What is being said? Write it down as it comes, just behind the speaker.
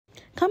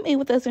Come eat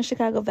with us in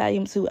Chicago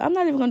Volume 2. I'm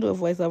not even going to do a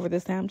voiceover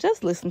this time.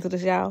 Just listen to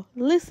this, y'all.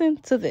 Listen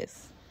to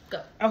this. Go.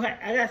 Okay,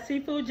 I got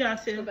Seafood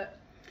Junction. Okay.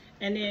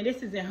 And then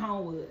this is in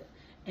Homewood.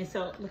 And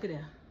so, look at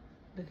that.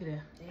 Look at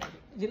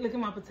that. Look at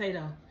my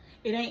potato.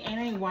 It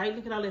ain't white.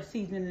 Look at all that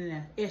seasoning in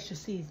there. Extra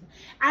seasoning.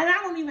 And I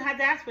don't even have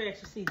to ask for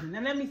extra seasoning.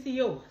 Now, let me see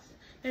yours.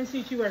 Let me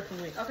see what you're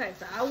working with. Okay,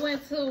 so I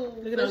went to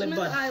Fisherman's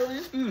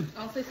Island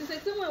on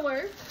 66 in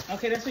Wentworth.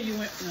 Okay, that's where you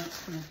went.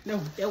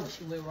 No, that was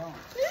you went wrong.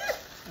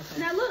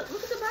 Okay. Now look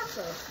at the box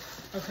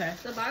though. Okay.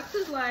 The box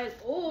is like,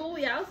 oh,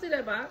 y'all see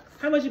that box?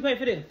 How much you pay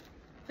for this?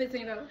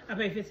 $15. I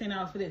paid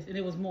 $15 for this, and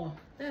it was more.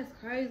 That's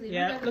crazy.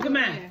 Yeah, look at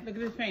mine. Look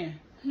at this pan.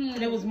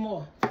 And it was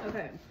more.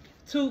 Okay.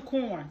 2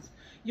 corns.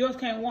 Yours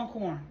came 1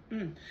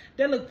 corn.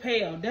 They look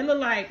pale. They look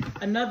like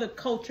another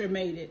culture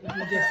made it. Let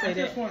me just say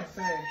that. I just want to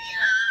say,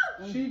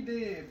 she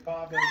did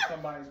bother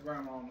somebody's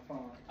grandma on the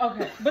phone.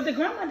 Okay, but the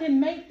grandma didn't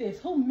make this.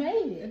 Who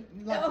made it?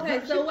 Like,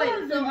 okay, so wait.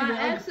 So I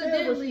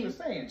accidentally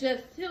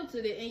just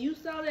tilted it, and you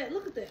saw that.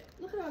 Look at that.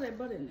 Look at all that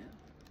butter in there.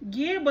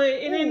 Yeah, but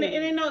it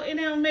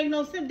don't make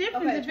no difference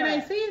if it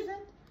ain't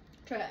seasoned.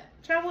 Try it.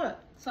 Try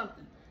what?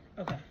 Something.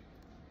 Okay.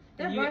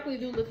 That broccoli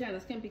do look kind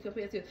of skimpy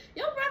compared to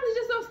your broccoli.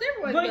 Just on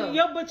steroids,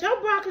 though. But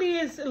your broccoli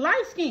is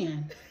light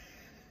skinned.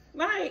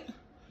 Like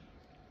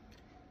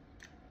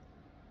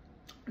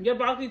your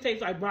broccoli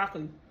tastes like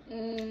broccoli.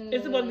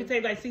 It's supposed to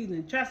taste like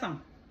seasoning. Try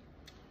some.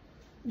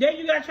 Yeah,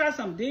 you gotta try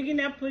some. Dig in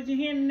there, put your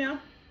hand in there.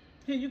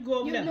 Here, you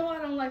go over there. You know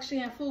I don't like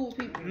sharing food with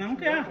people. I don't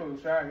care. Your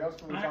food, sorry. Your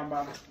food talking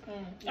about.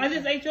 I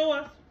just ate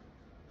yours.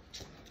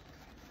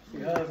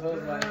 Yeah,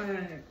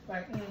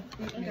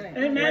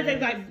 And mine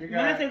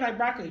tastes like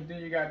broccoli.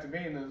 Then you got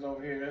Davina's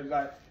over here. It's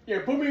like, yeah,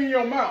 put me in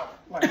your mouth.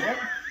 Like what?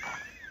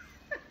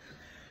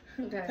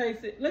 Okay.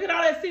 Taste it. Look at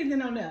all that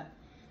seasoning on there.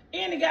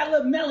 And it got a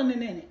little melanin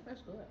in it.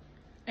 That's good.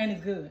 And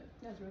it's good.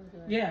 That's really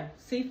good. Yeah.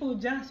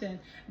 Seafood Junction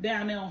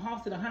down there on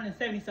Halsted,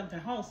 170-something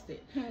Halsted.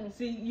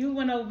 See, you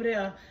went over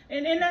there.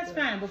 And that's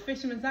fine. But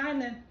Fisherman's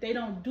Island, they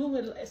don't do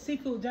it.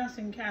 Seafood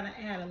Junction kind of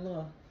add a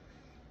little.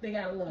 They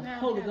got a little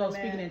Holy Ghost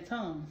speaking in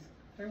tongues.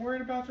 They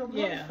worried about your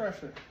blood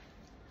pressure.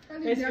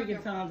 They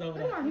speaking tongues over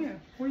there. Come on here.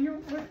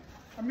 Well,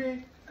 I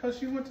mean,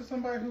 because you went to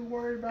somebody who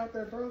worried about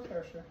their blood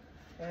pressure.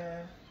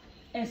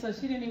 And so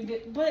she didn't even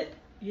get, but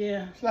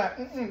yeah. It's like,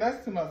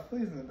 that's too much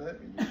seasoning, baby.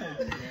 You can't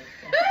do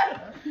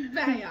that.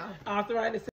 Bye, y'all. Arthritis.